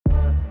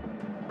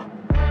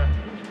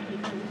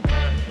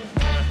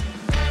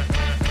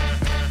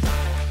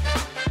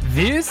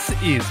This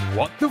is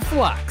What the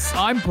Flux.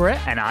 I'm Brett.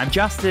 And I'm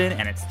Justin,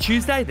 and it's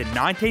Tuesday, the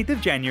 19th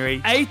of January.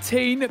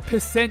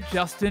 18%,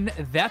 Justin.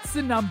 That's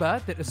the number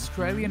that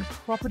Australian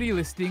property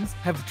listings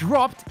have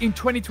dropped in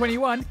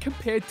 2021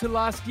 compared to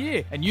last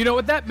year. And you know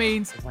what that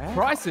means? Wow.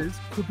 Prices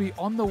could be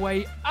on the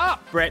way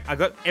up. Brett, I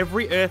got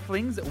every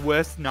Earthling's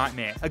worst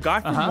nightmare. A guy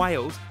from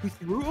Wales who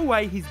threw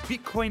away his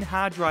Bitcoin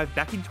hard drive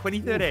back in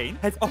 2013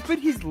 has offered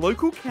his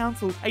local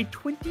council a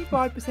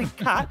 25%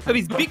 cut of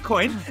his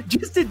Bitcoin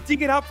just to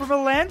dig it up from a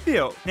landfill.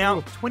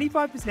 Now,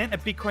 25%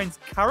 of Bitcoin's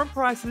current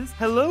prices,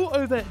 hello,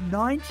 over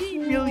 90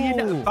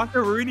 million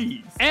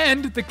buckaroonies.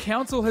 And the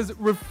council has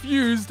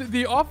refused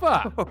the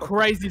offer.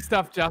 Crazy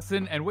stuff,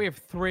 Justin. And we have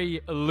 3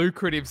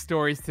 lucrative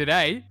stories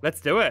today. Let's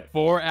do it.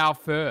 For our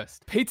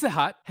first, Pizza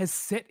Hut has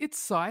set its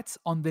sights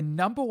on the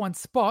 #1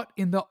 spot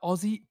in the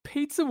Aussie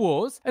Pizza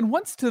Wars and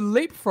wants to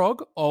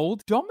leapfrog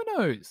old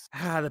Domino's.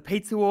 The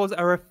Pizza Wars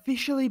are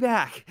officially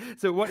back.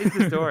 So what is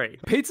the story?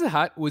 Pizza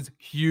Hut was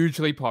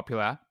hugely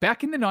popular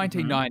back in the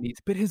 1990s,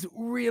 but has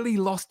really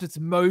lost its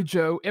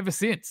mojo ever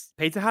since.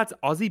 Pizza Hut's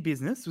Aussie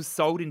business was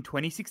sold in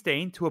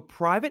 2016 to a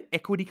private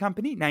equity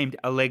company named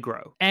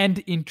Allegro. And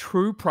in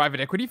true private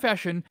equity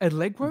fashion,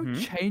 Allegro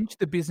changed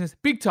the business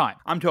big time.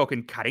 I'm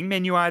talking cutting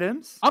menu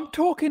items. I'm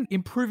talking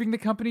improving the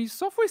company's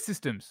software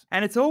systems.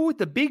 And it's all with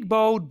the big,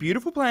 bold,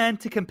 beautiful plan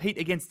to compete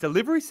against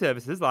delivery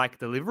services like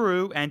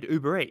Deliveroo and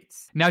Uber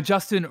Eats. Now,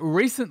 Justin,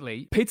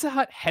 recently, Pizza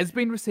Hut has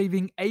been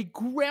receiving a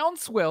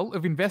groundswell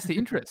of investor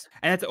interest.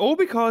 And it's all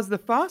because the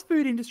fast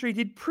food industry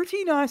did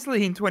pretty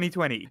nicely in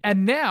 2020.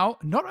 And now,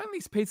 not only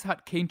is Pizza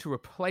Hut keen to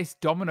replace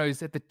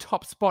Domino's at the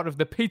top spot of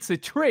the pizza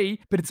tree,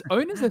 but its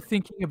owners are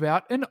thinking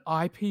about an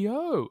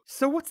IPO.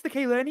 So what's the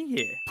key learning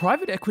here?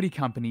 Private equity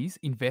companies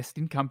invest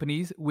in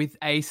companies with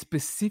a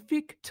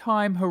specific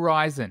time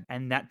horizon.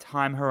 And that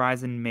time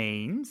horizon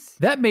means?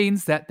 That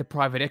means that the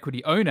private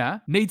equity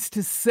owner needs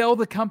to sell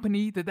the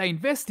company that they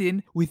invest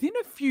in within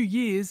a few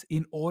years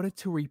in order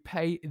to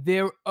repay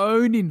their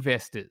own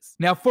investors.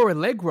 Now, for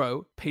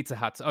Allegro, Pizza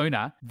Hut's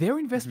owner, their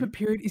investment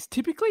period is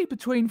typically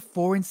between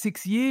 4 and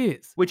 6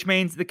 years. Which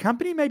means the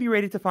company may be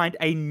ready to find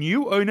a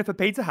new owner for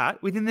Pizza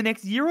Hut within the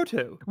next year or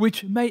two.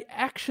 Which may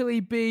actually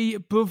be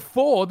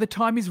before the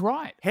time is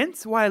right.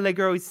 Hence why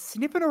Allegro is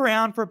sniffing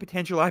around for a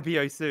potential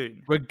IPO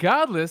soon.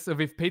 Regardless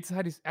of if Pizza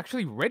Hut is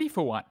actually ready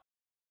for one.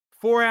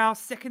 For our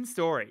second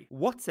story,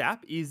 WhatsApp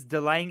is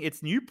delaying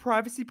its new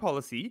privacy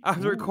policy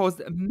after it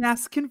caused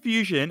mass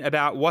confusion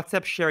about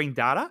WhatsApp sharing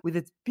data with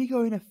its big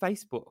owner,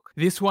 Facebook.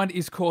 This one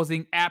is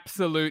causing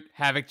absolute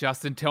havoc,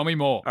 Justin. Tell me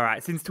more. All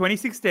right, since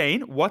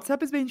 2016, WhatsApp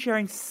has been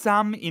sharing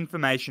some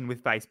information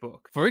with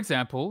Facebook. For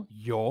example,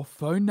 your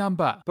phone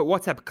number. But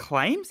WhatsApp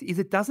claims is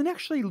it doesn't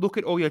actually look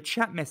at all your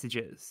chat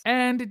messages.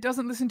 And it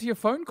doesn't listen to your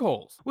phone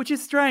calls. Which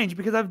is strange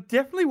because I've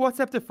definitely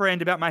WhatsApped a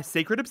friend about my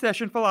secret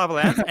obsession for lava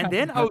lamps and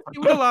then I was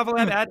with a lava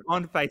lamp ad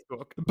on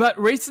Facebook. But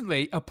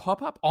recently, a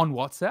pop-up on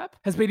WhatsApp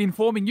has been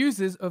informing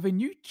users of a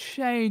new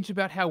change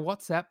about how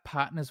WhatsApp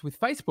partners with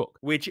Facebook.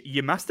 Which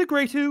you must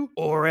agree to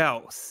or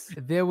else.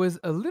 There was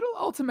a little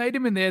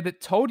ultimatum in there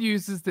that told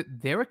users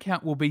that their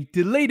account will be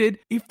deleted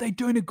if they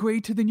don't agree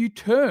to the new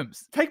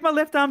terms. Take my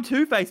left arm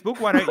too, Facebook,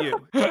 why don't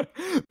you?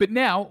 But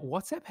now,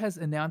 WhatsApp has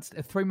announced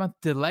a 3-month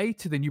delay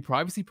to the new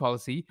privacy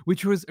policy,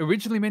 which was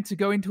originally meant to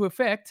go into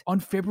effect on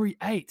February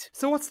 8.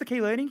 So what's the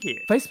key learning here?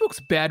 Facebook's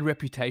bad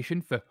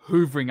reputation for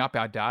hoovering up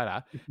our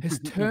data has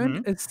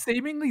turned a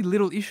seemingly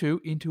little issue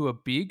into a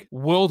big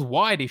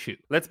worldwide issue.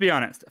 Let's be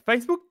honest,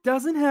 Facebook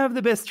doesn't have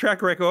the best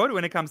track record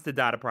when it comes to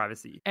data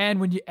privacy. And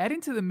when you add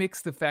into the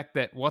mix the fact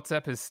that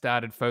WhatsApp has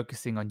started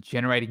focusing on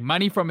generating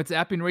money from its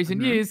app in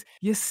recent years,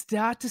 you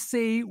start to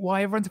see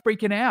why everyone's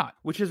freaking out.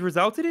 Which has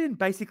resulted in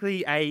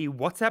basically a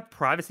WhatsApp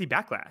privacy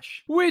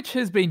backlash. Which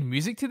has been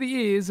music to the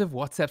ears of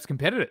WhatsApp's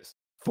competitors.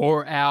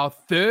 For our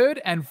third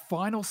and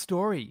final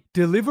story,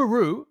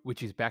 Deliveroo,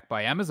 which is backed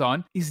by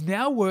Amazon, is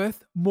now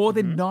worth more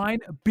than $9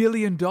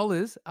 billion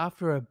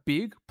after a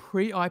big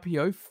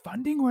pre-IPO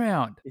funding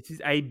round. This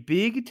is a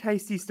big,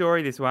 tasty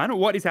story, this one.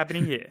 What is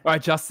happening here? All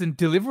right, Justin,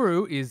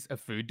 Deliveroo is a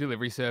food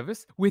delivery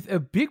service with a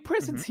big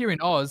presence here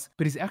in Oz,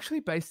 but is actually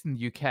based in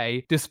the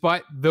UK,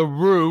 despite the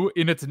 "roo"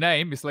 in its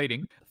name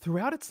misleading.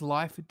 Throughout its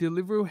life,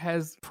 Deliveroo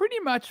has pretty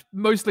much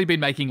mostly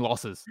been making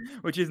losses.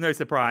 Which is no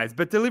surprise,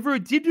 but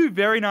Deliveroo did do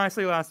very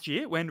nicely last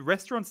year when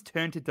restaurants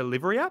turned to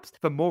delivery apps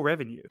for more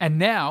revenue. And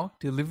now,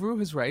 Deliveroo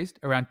has raised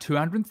around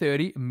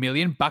 230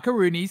 million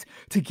buckaroonies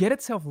to get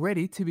itself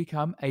ready to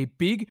become a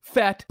big,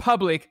 fat,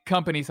 public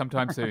company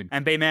sometime soon.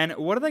 And B-Man,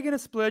 what are they going to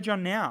splurge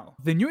on now?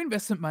 The new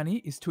investment money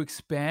is to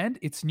expand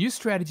its new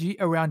strategy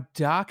around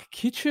dark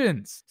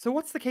kitchens. So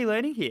what's the key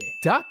learning here?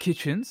 Dark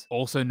kitchens,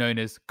 also known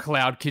as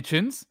cloud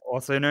kitchens,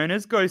 Also known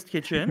as ghost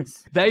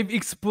kitchens. They've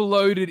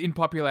exploded in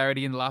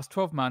popularity in the last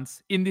 12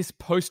 months in this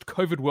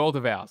post-COVID world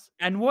of ours.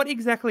 And what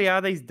exactly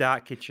are these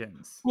dark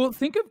kitchens? Well,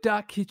 think of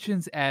dark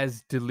kitchens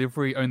as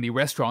delivery-only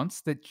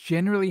restaurants that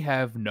generally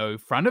have no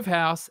front of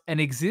house and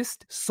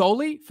exist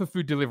solely for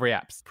food delivery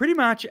apps. Pretty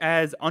much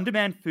as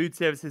on-demand food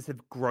services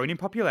have grown in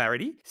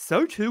popularity,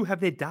 so too have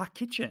their dark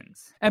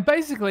kitchens. And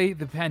basically,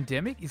 the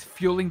pandemic is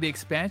fueling the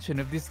expansion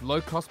of this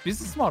low-cost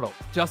business model.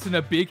 Justin,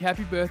 a big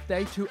happy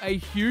birthday to a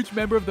huge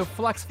member of the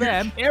Flux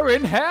fam,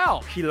 Erin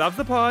Howe. She loves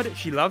the pod,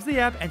 she loves the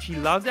app, and she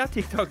loves our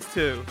TikToks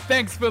too.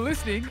 Thanks for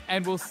listening,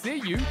 and we'll see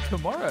you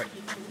tomorrow.